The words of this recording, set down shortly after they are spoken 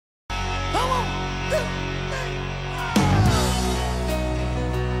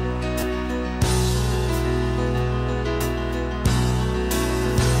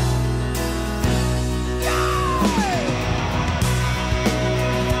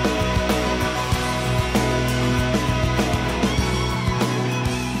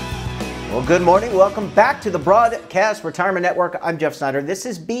Well, good morning. Welcome back to the Broadcast Retirement Network. I'm Jeff Snyder. This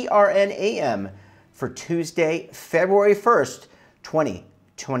is BRN AM for Tuesday, February 1st,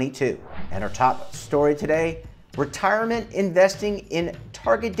 2022. And our top story today, retirement investing in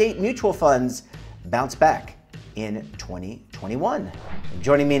target date mutual funds bounce back in 2021. And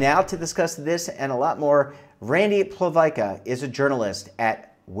joining me now to discuss this and a lot more, Randy Plovica is a journalist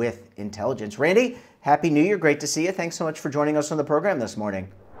at With Intelligence. Randy, Happy New Year. Great to see you. Thanks so much for joining us on the program this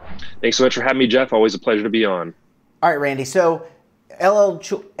morning. Thanks so much for having me, Jeff. Always a pleasure to be on. All right, Randy. So LL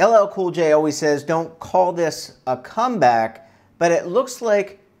Cool J always says, don't call this a comeback, but it looks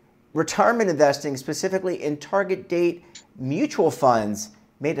like retirement investing, specifically in target date mutual funds,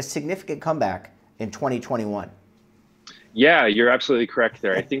 made a significant comeback in 2021. Yeah, you're absolutely correct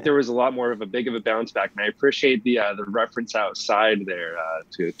there. I think there was a lot more of a bounce back, and I appreciate the reference outside there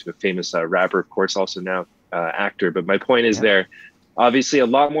to a famous rapper, of course, also now actor. But my point is there. Obviously, a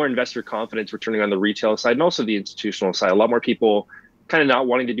lot more investor confidence returning on the retail side and also the institutional side. A lot more people kind of not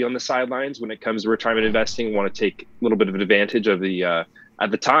wanting to be on the sidelines when it comes to retirement investing, want to take a little bit of an advantage of the, at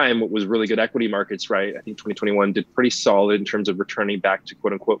the time, what was really good equity markets, right? I think 2021 did pretty solid in terms of returning back to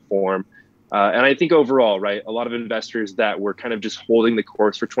quote unquote form. And I think overall, right, a lot of investors that were kind of just holding the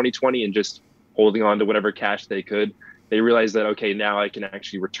course for 2020 and just holding on to whatever cash they could, they realized that, okay, now I can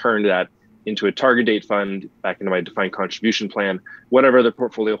actually return that into a target date fund, back into my defined contribution plan, whatever other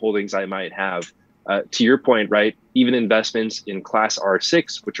portfolio holdings I might have. To your point, right, even investments in class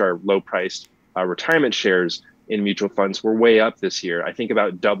R6, which are low priced retirement shares in mutual funds, were way up this year. I think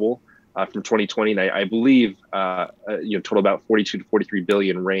about double from 2020. And I believe, total about 42 to 43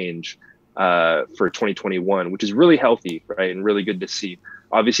 billion range for 2021, which is really healthy, right, and really good to see.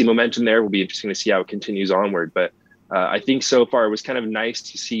 Obviously, momentum there will be interesting to see how it continues onward. But I think so far it was kind of nice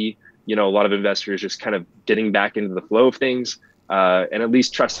to see, a lot of investors just kind of getting back into the flow of things and at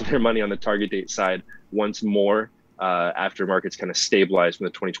least trusting their money on the target date side once more after markets kind of stabilized from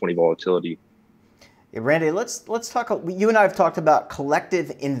the 2020 volatility. Yeah, Randy, let's talk. You and I have talked about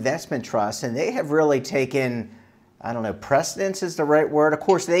collective investment trusts, and they have really taken, I don't know, precedence is the right word. Of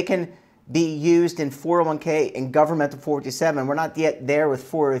course, they can be used in 401k and governmental 457. We're not yet there with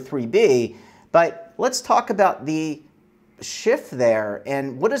 403b, but let's talk about the shift there,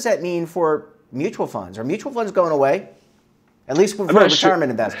 and what does that mean for mutual funds? Are mutual funds going away? At least for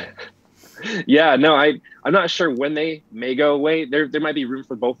retirement investing. Yeah, no, I'm not sure when they may go away. There might be room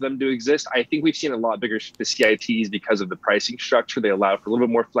for both of them to exist. I think we've seen a lot bigger shift to CITs because of the pricing structure. They allow for a little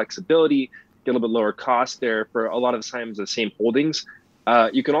bit more flexibility, get a little bit lower cost there for a lot of the times the same holdings.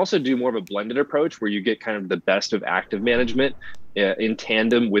 You can also do more of a blended approach where you get kind of the best of active management in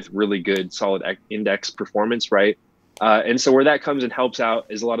tandem with really good solid index performance, right? And so where that comes and helps out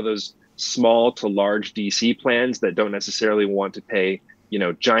is a lot of those small to large DC plans that don't necessarily want to pay,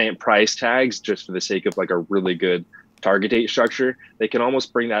 giant price tags just for the sake of like a really good target date structure. They can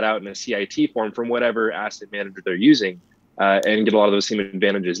almost bring that out in a CIT form from whatever asset manager they're using and get a lot of those same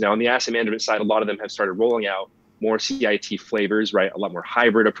advantages. Now on the asset management side, a lot of them have started rolling out more CIT flavors, right? A lot more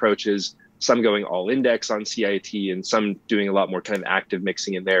hybrid approaches, some going all index on CIT and some doing a lot more kind of active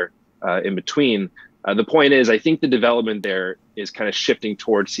mixing in there in between. The point is, I think the development there is kind of shifting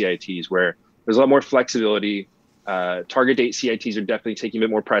towards CITs where there's a lot more flexibility. Target date CITs are definitely taking a bit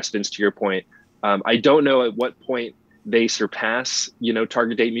more precedence to your point. I don't know at what point they surpass,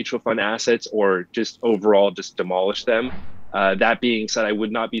 target date mutual fund assets or just overall just demolish them. That being said, I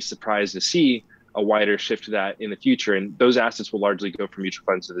would not be surprised to see a wider shift to that in the future. And those assets will largely go from mutual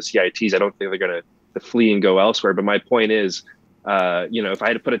funds to the CITs. I don't think they're going to flee and go elsewhere. But my point is, if I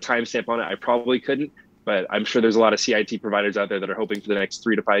had to put a timestamp on it, I probably couldn't, but I'm sure there's a lot of CIT providers out there that are hoping for the next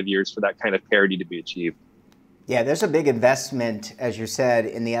 3 to 5 years for that kind of parity to be achieved. Yeah, there's a big investment, as you said,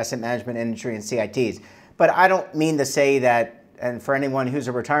 in the asset management industry and CITs. But I don't mean to say that, and for anyone who's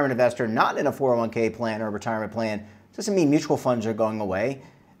a retirement investor not in a 401k plan or a retirement plan, doesn't mean mutual funds are going away.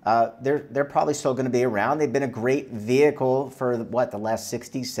 They're probably still going to be around. They've been a great vehicle for the last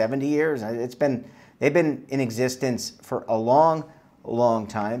 60, 70 years. They've been in existence for a long, long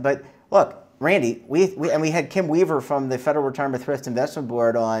time. But look, Randy, we had Kim Weaver from the Federal Retirement Thrift Investment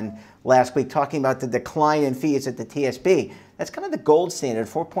Board on last week talking about the decline in fees at the TSB. That's kind of the gold standard,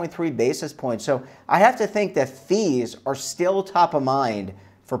 4.3 basis points. So I have to think that fees are still top of mind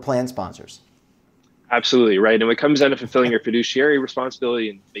for plan sponsors. Absolutely, right. And when it comes down to fulfilling your fiduciary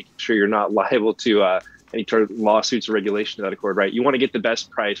responsibility and making sure you're not liable to any sort of lawsuits or regulation to that accord, right? You want to get the best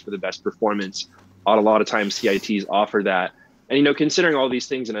price for the best performance. A lot of times CITs offer that. And, considering all these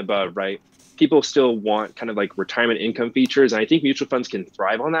things and above, right, people still want kind of like retirement income features. And I think mutual funds can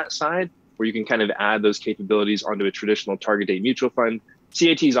thrive on that side where you can kind of add those capabilities onto a traditional target date mutual fund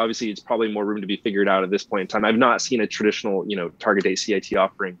CITs, obviously, it's probably more room to be figured out at this point in time. I've not seen a traditional, target date CIT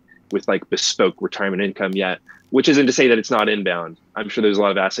offering with like bespoke retirement income yet, which isn't to say that it's not inbound. I'm sure there's a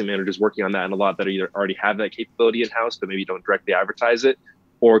lot of asset managers working on that, and a lot that either already have that capability in-house, but maybe don't directly advertise it,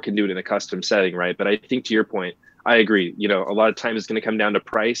 or can do it in a custom setting, right? But I think to your point, I agree. A lot of times it's going to come down to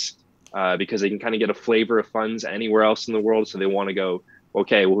price, because they can kind of get a flavor of funds anywhere else in the world. So they want to go,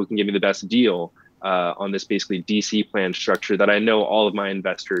 okay, well, who can give me the best deal on this basically DC plan structure that I know all of my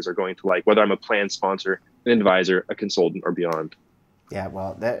investors are going to like, whether I'm a plan sponsor, an advisor, a consultant, or beyond. Yeah,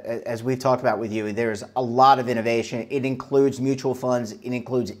 well, as we've talked about with you, there's a lot of innovation. It includes mutual funds, it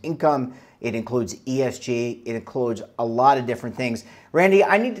includes income, it includes ESG, it includes a lot of different things. Randy,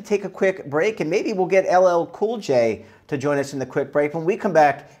 I need to take a quick break, and maybe we'll get LL Cool J to join us in the quick break. When we come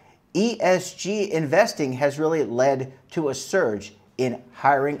back, ESG investing has really led to a surge in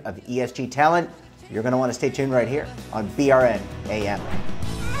hiring of ESG talent. You're going to want to stay tuned right here on BRN AM.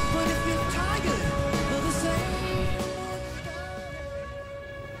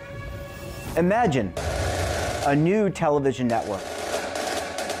 Imagine a new television network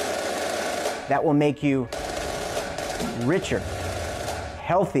that will make you richer,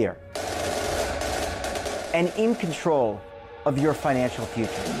 healthier, and in control of your financial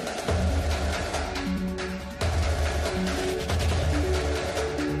future.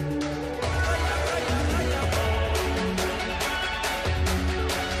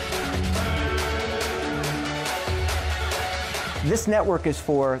 This network is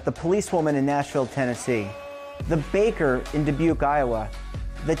for the policewoman in Nashville, Tennessee, the baker in Dubuque, Iowa,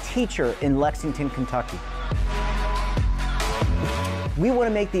 the teacher in Lexington, Kentucky. We want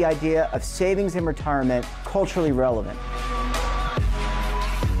to make the idea of savings and retirement culturally relevant.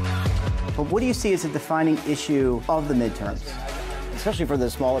 But what do you see as a defining issue of the midterms, especially for the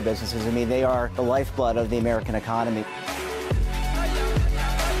smaller businesses? I mean, they are the lifeblood of the American economy.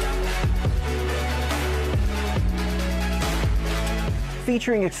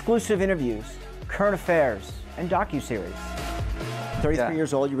 Featuring exclusive interviews, current affairs, and docuseries. 33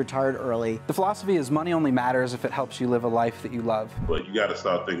 years old, you retired early. The philosophy is money only matters if it helps you live a life that you love. But you got to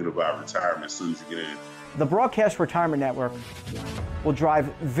start thinking about retirement as soon as you get in. The Broadcast Retirement Network will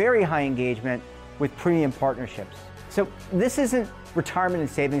drive very high engagement with premium partnerships. So this isn't retirement and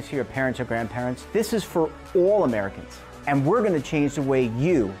savings for your parents or grandparents. This is for all Americans. And we're going to change the way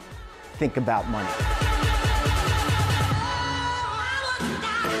you think about money.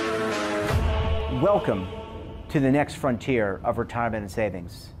 Welcome to the next frontier of retirement and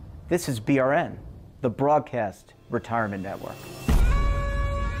savings. This is BRN, the Broadcast Retirement Network.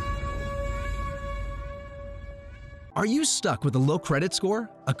 Are you stuck with a low credit score?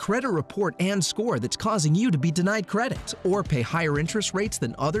 A credit report and score that's causing you to be denied credit or pay higher interest rates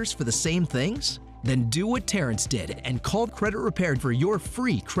than others for the same things? Then do what Terrence did and call Credit Repaired for your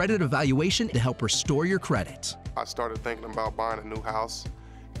free credit evaluation to help restore your credit. I started thinking about buying a new house,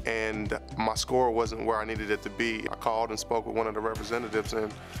 and my score wasn't where I needed it to be. I called and spoke with one of the representatives,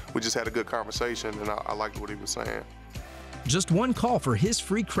 and we just had a good conversation, and I liked what he was saying. Just one call for his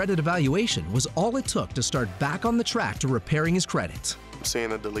free credit evaluation was all it took to start back on the track to repairing his credit. I'm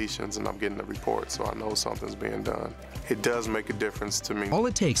seeing the deletions and I'm getting the report, so I know something's being done. It does make a difference to me. All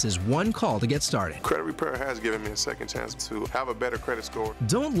it takes is one call to get started. Credit Repair has given me a second chance to have a better credit score.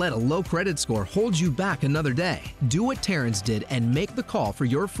 Don't let a low credit score hold you back another day. Do what Terrence did and make the call for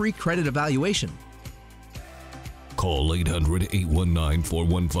your free credit evaluation. Call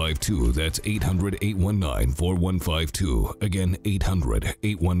 800-819-4152. That's 800-819-4152. Again,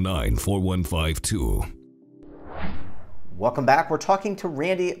 800-819-4152. Welcome back. We're talking to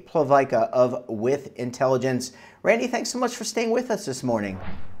Randy Plovica of With Intelligence. Randy, thanks so much for staying with us this morning.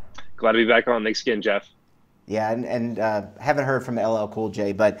 Glad to be back on. Thanks again, Jeff. Yeah, and haven't heard from LL Cool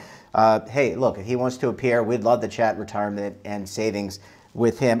J, but hey, look, if he wants to appear, we'd love to chat retirement and savings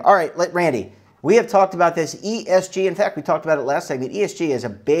with him. All right, Randy, we have talked about this ESG. In fact, we talked about it last segment. ESG is a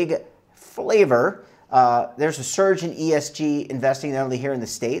big flavor. There's a surge in ESG investing not only here in the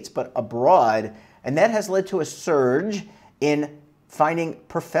States, but abroad, and that has led to a surge in finding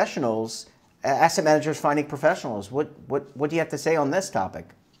professionals, asset managers finding professionals. What do you have to say on this topic?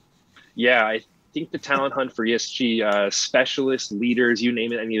 Yeah, I think the talent hunt for ESG specialists, leaders, you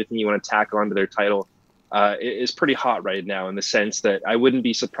name it, anything you want to tack onto their title, is pretty hot right now, in the sense that I wouldn't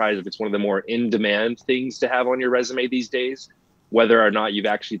be surprised if it's one of the more in-demand things to have on your resume these days, whether or not you've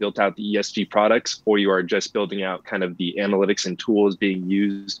actually built out the ESG products or you are just building out kind of the analytics and tools being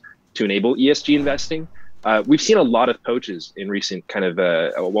used to enable ESG investing. We've seen a lot of poaches in recent kind of,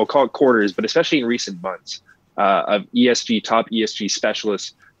 we'll call it quarters, but especially in recent months, of top ESG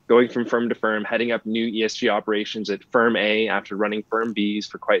specialists going from firm to firm, heading up new ESG operations at firm A after running firm Bs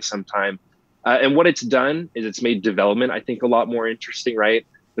for quite some time. And what it's done is it's made development, I think, a lot more interesting, right?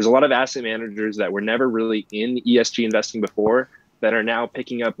 There's a lot of asset managers that were never really in ESG investing before that are now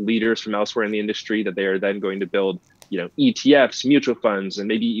picking up leaders from elsewhere in the industry that they are then going to build, ETFs, mutual funds, and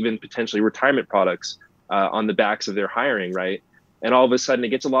maybe even potentially retirement products on the backs of their hiring, right? And all of a sudden, it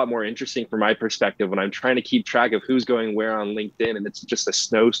gets a lot more interesting from my perspective when I'm trying to keep track of who's going where on LinkedIn, and it's just a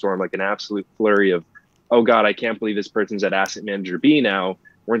snowstorm, like an absolute flurry of, oh God, I can't believe this person's at asset manager B now.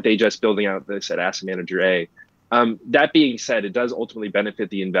 Weren't they just building out this at asset manager A? That being said, it does ultimately benefit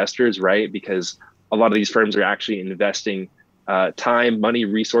the investors, right? Because a lot of these firms are actually investing time, money,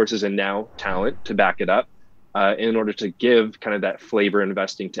 resources, and now talent to back it up in order to give kind of that flavor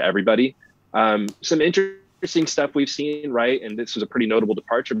investing to everybody. Some interesting stuff we've seen, right? And this was a pretty notable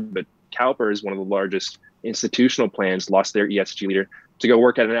departure, but CalPERS is one of the largest institutional plans, lost their ESG leader to go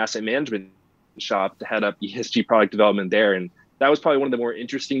work at an asset management shop to head up ESG product development there. And that was probably one of the more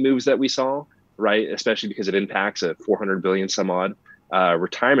interesting moves that we saw, right? Especially because it impacts a 400 billion some odd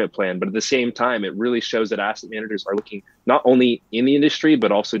retirement plan. But at the same time, it really shows that asset managers are looking not only in the industry,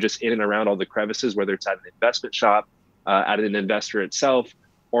 but also just in and around all the crevices, whether it's at an investment shop, at an investor itself,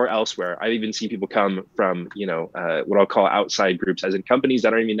 or elsewhere. I've even seen people come from, what I'll call outside groups, as in companies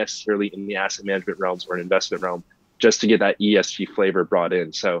that aren't even necessarily in the asset management realms or an investment realm, just to get that ESG flavor brought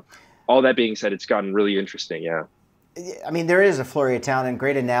in. So all that being said, it's gotten really interesting. Yeah. I mean, there is a flurry of talent, and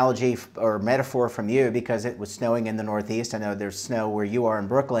great analogy or metaphor from you because it was snowing in the Northeast. I know there's snow where you are in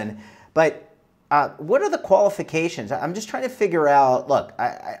Brooklyn, but what are the qualifications? I'm just trying to figure out, look,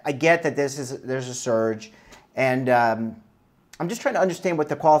 I get that there's a surge, and I'm just trying to understand what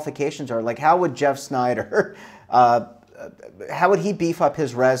the qualifications are. Like, how would Jeff Snyder, how would he beef up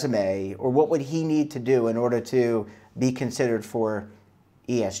his resume, or what would he need to do in order to be considered for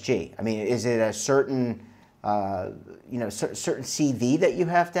ESG? I mean, is it a certain certain CV that you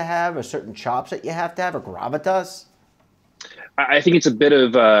have to have, or certain chops that you have to have, or gravitas? I think it's a bit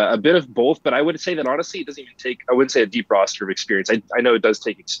of both, but I would say that honestly, it doesn't even take, I wouldn't say a deep roster of experience. I know it does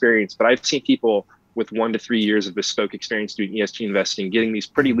take experience, but I've seen people with 1 to 3 years of bespoke experience doing ESG investing, getting these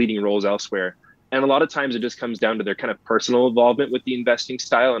pretty leading roles elsewhere. And a lot of times it just comes down to their kind of personal involvement with the investing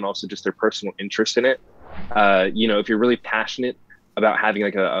style and also just their personal interest in it. If you're really passionate about having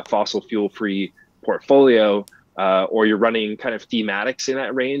like a fossil fuel free portfolio, or you're running kind of thematics in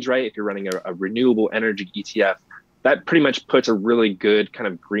that range, right? If you're running a renewable energy ETF, that pretty much puts a really good kind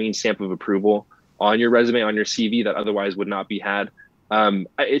of green stamp of approval on your resume, on your CV that otherwise would not be had.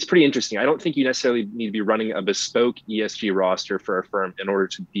 It's pretty interesting. I don't think you necessarily need to be running a bespoke ESG roster for a firm in order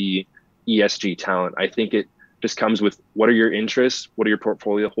to be ESG talent. I think it just comes with what are your interests, what do your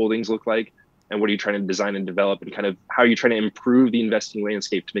portfolio holdings look like, and what are you trying to design and develop, and kind of how are you trying to improve the investing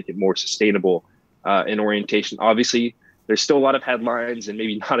landscape to make it more sustainable in orientation. Obviously, there's still a lot of headlines and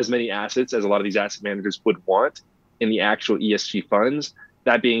maybe not as many assets as a lot of these asset managers would want in the actual ESG funds.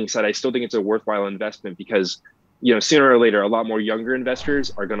 That being said, I still think it's a worthwhile investment because, sooner or later, a lot more younger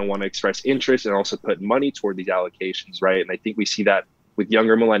investors are going to want to express interest and also put money toward these allocations, right? And I think we see that with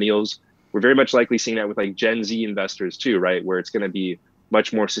younger millennials. We're very much likely seeing that with like Gen Z investors too, right? Where it's going to be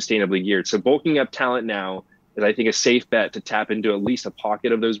much more sustainably geared. So bulking up talent now is, I think, a safe bet to tap into at least a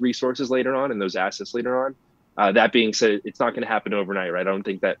pocket of those resources later on and those assets later on. That being said, it's not going to happen overnight, right? I don't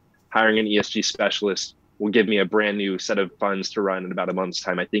think that hiring an ESG specialist will give me a brand new set of funds to run in about a month's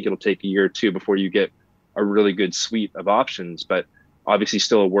time. I think it'll take a year or two before you get a really good suite of options, but obviously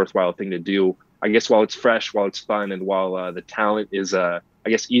still a worthwhile thing to do, I guess, while it's fresh, while it's fun, and while the talent is, I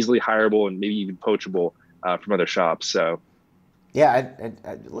guess, easily hireable and maybe even poachable from other shops. So. Yeah,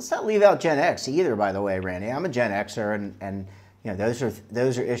 let's not leave out Gen X either, by the way, Randy. I'm a Gen Xer, and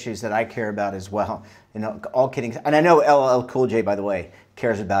those are issues that I care about as well. All kidding, and I know LL Cool J, by the way,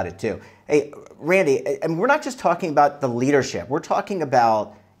 cares about it too. Hey, Randy, and we're not just talking about the leadership. We're talking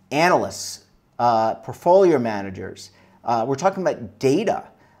about analysts, portfolio managers. We're talking about data,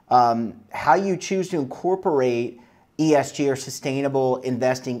 how you choose to incorporate ESG or sustainable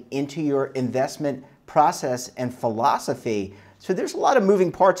investing into your investment process and philosophy. So there's a lot of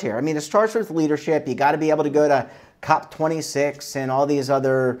moving parts here. I mean, it starts with leadership. You got to be able to go to COP26 and all these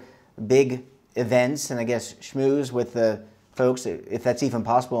other big events, and I guess schmooze with the folks, if that's even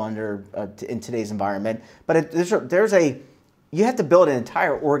possible in today's environment. But you have to build an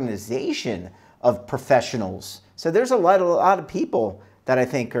entire organization of professionals. So there's a lot of people that I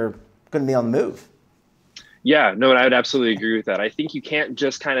think are going to be on the move. Yeah, no, and I would absolutely agree with that. I think you can't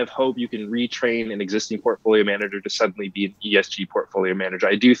just kind of hope you can retrain an existing portfolio manager to suddenly be an ESG portfolio manager.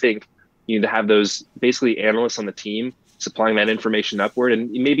 I do think you need to have those basically analysts on the team supplying that information upward.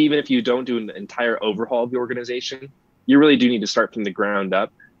 And maybe even if you don't do an entire overhaul of the organization, you really do need to start from the ground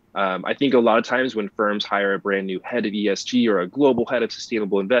up. I think a lot of times when firms hire a brand new head of ESG or a global head of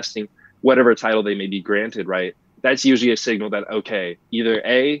sustainable investing, whatever title they may be granted, right? That's usually a signal that, okay, either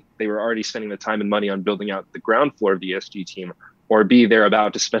A, they were already spending the time and money on building out the ground floor of the ESG team, or B, they're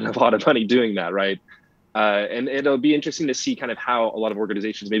about to spend a lot of money doing that, right? And it'll be interesting to see kind of how a lot of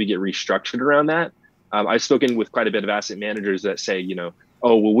organizations maybe get restructured around that. I've spoken with quite a bit of asset managers that say,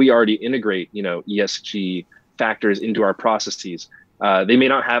 oh, well, we already integrate, ESG factors into our processes. They may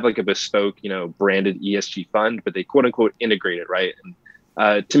not have like a bespoke, branded ESG fund, but they quote unquote integrate it, right?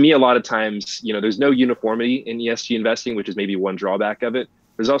 And to me, a lot of times, there's no uniformity in ESG investing, which is maybe one drawback of it.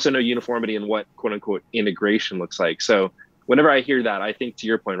 There's also no uniformity in what quote unquote integration looks like. So whenever I hear that, I think to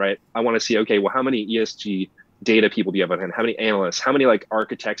your point, right, I want to see, okay, well, how many ESG data people do you have on hand? How many analysts, how many like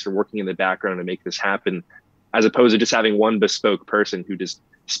architects are working in the background to make this happen, as opposed to just having one bespoke person who just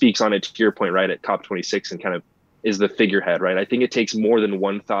speaks on it, to your point, right, at COP26 and kind of is the figurehead, right? I think it takes more than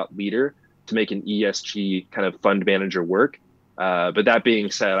one thought leader to make an ESG kind of fund manager work. But that being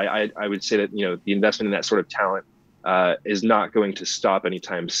said, I would say that, the investment in that sort of talent is not going to stop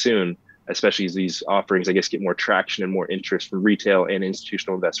anytime soon, especially as these offerings, I guess, get more traction and more interest from retail and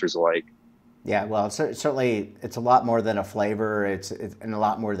institutional investors alike. Yeah, well, certainly it's a lot more than a flavor. It's and a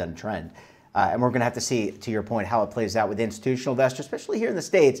lot more than a trend. And we're going to have to see, to your point, how it plays out with institutional investors, especially here in the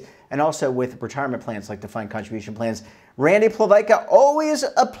States, and also with retirement plans like defined contribution plans. Randy Plavaika, always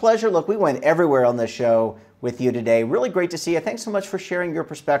a pleasure. Look, we went everywhere on this show with you today. Really great to see you. Thanks so much for sharing your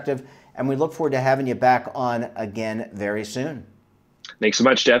perspective, and we look forward to having you back on again very soon. Thanks so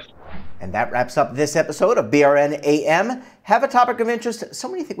much, Jeff. And that wraps up this episode of BRN AM. Have a topic of interest,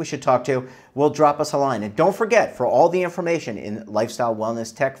 someone you think we should talk to, well, drop us a line. And don't forget, for all the information in lifestyle,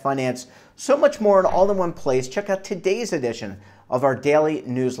 wellness, tech, finance, so much more in all in one place, check out today's edition of our daily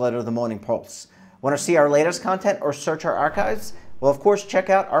newsletter, The Morning Pulse. Want to see our latest content or search our archives? Well, of course,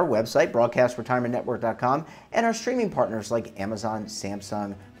 check out our website, broadcastretirementnetwork.com, and our streaming partners like Amazon,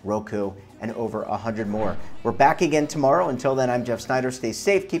 Samsung, Roku, and over 100 more. We're back again tomorrow. Until then, I'm Jeff Snyder. Stay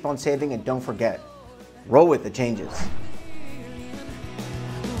safe, keep on saving, and don't forget, roll with the changes.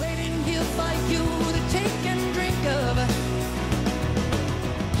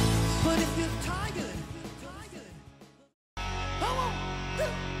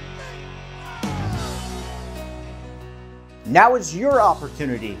 Now is your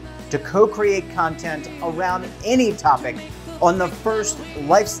opportunity to co-create content around any topic on the first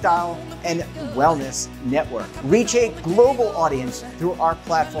lifestyle and wellness network. Reach a global audience through our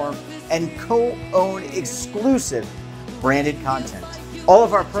platform and co-own exclusive branded content. All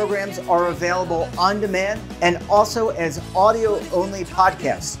of our programs are available on demand and also as audio-only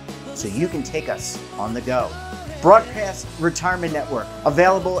podcasts, so you can take us on the go. Broadcast Retirement Network,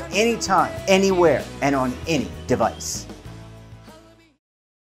 available anytime, anywhere, and on any device.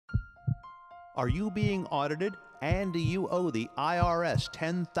 Are you being audited and do you owe the IRS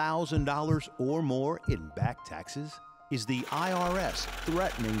 $10,000 or more in back taxes? Is the IRS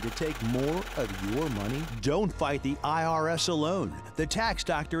threatening to take more of your money? Don't fight the IRS alone. The Tax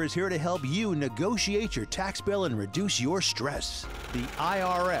Doctor is here to help you negotiate your tax bill and reduce your stress. The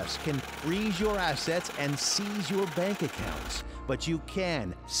IRS can freeze your assets and seize your bank accounts, but you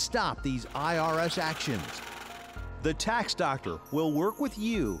can stop these IRS actions. The Tax Doctor will work with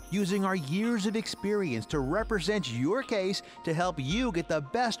you using our years of experience to represent your case to help you get the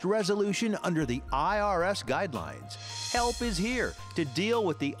best resolution under the IRS guidelines. Help is here to deal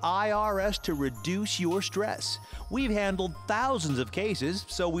with the IRS to reduce your stress. We've handled thousands of cases,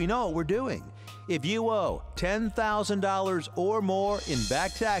 so we know what we're doing. If you owe $10,000 or more in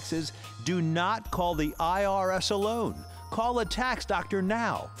back taxes, do not call the IRS alone. Call a Tax Doctor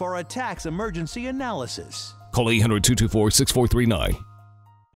now for a tax emergency analysis. Call 800-224-6439.